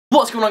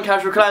What's going on,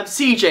 Casual Collab?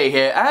 CJ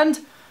here, and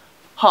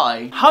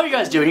hi. How are you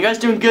guys doing? You guys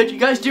doing good? You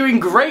guys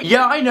doing great?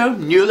 Yeah, I know,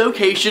 new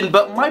location,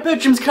 but my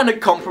bedroom's kind of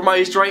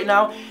compromised right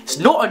now. It's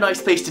not a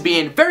nice place to be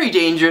in, very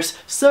dangerous,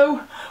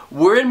 so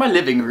we're in my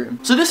living room.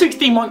 So this week's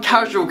theme on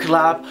Casual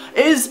Collab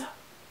is...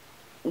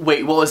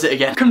 wait, what was it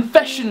again?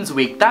 Confessions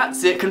week,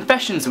 that's it,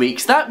 confessions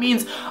weeks. That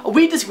means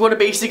we just want to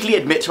basically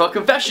admit to our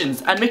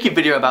confessions and make a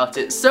video about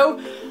it. So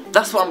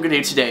that's what I'm gonna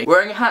do today.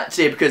 Wearing a hat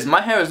today because my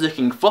hair is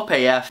looking flop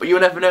AF, but you'll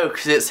never know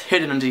because it's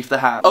hidden underneath the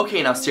hat.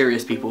 Okay, now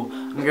serious people,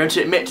 I'm going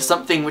to admit to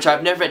something which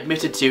I've never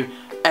admitted to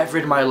ever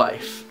in my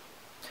life.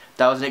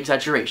 That was an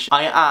exaggeration.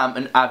 I am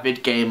an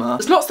avid gamer.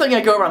 It's not something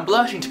I go around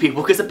blurting to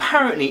people because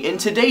apparently in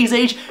today's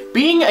age,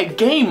 being a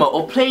gamer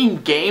or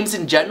playing games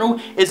in general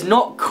is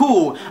not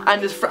cool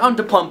and is frowned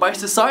upon by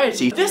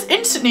society. This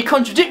instantly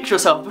contradicts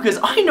yourself because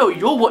I know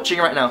you're watching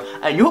right now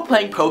and you're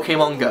playing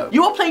Pokemon Go.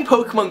 You are playing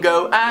Pokemon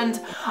Go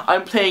and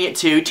I'm playing it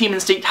too. Team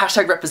Instinct,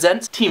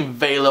 #represent, Team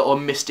Valor or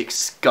Mystic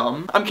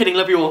Scum. I'm kidding,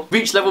 love you all.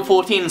 Reached level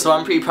 14, so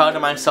I'm pretty proud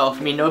of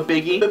myself. I mean, no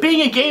biggie. But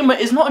being a gamer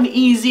is not an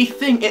easy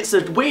thing. It's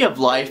a way of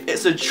life.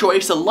 It's a choice.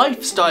 A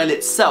lifestyle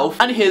itself,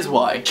 and here's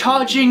why.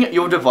 Charging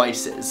your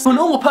devices. For a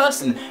normal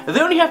person,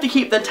 they only have to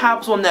keep their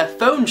tabs on their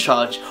phone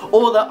charged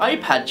or their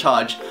iPad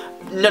charged.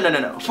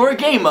 No. For a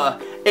gamer,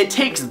 it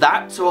takes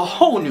that to a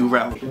whole new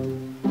realm.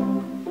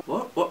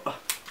 What?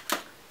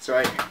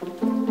 Sorry.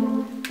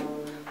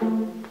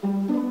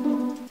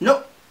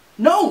 No!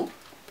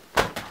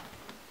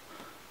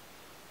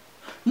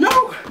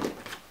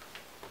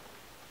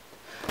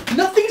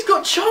 Nothing's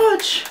got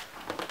charge!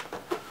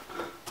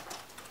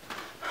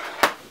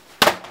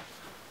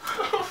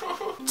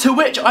 To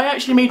which I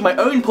actually made my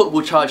own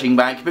portable charging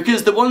bank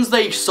because the ones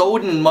they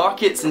sold in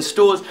markets and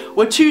stores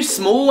were too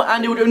small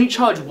and it would only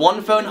charge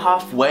one phone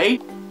halfway.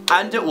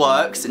 And it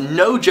works.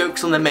 No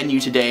jokes on the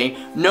menu today.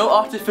 No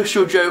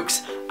artificial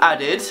jokes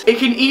added. It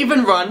can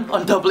even run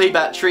on AA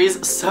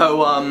batteries,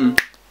 so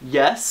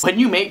yes. When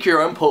you make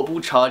your own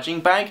portable charging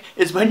bank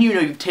is when you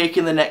know you've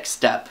taken the next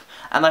step.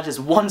 And that is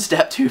one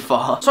step too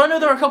far. So I know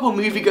there are a couple of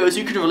moviegoers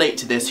who can relate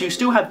to this, who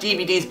still have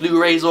DVDs,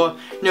 Blu-rays, or,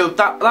 you know,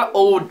 that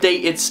old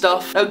dated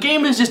stuff. Now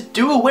gamers just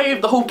do away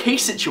with the whole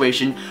case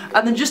situation,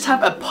 and then just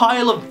have a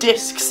pile of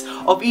discs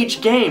of each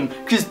game,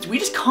 because we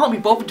just can't be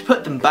bothered to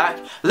put them back,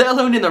 let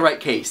alone in the right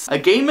case. A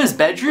gamer's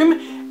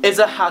bedroom is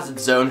a hazard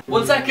zone.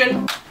 1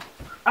 second.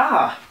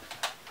 Ah.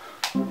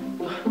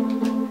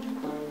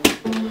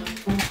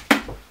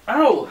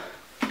 Ow.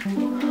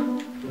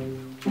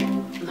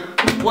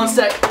 1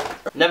 sec.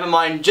 Never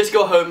mind, just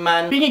go home,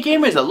 man. Being a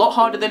gamer is a lot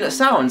harder than it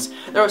sounds.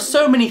 There are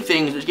so many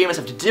things which gamers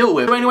have to deal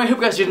with. So anyway, I hope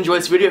you guys did enjoy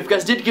this video. If you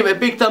guys did, give it a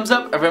big thumbs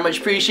up. I very much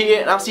appreciate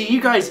it. And I'll see you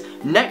guys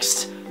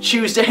next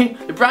Tuesday,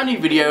 the brand new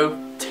video.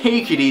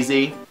 Take it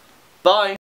easy. Bye.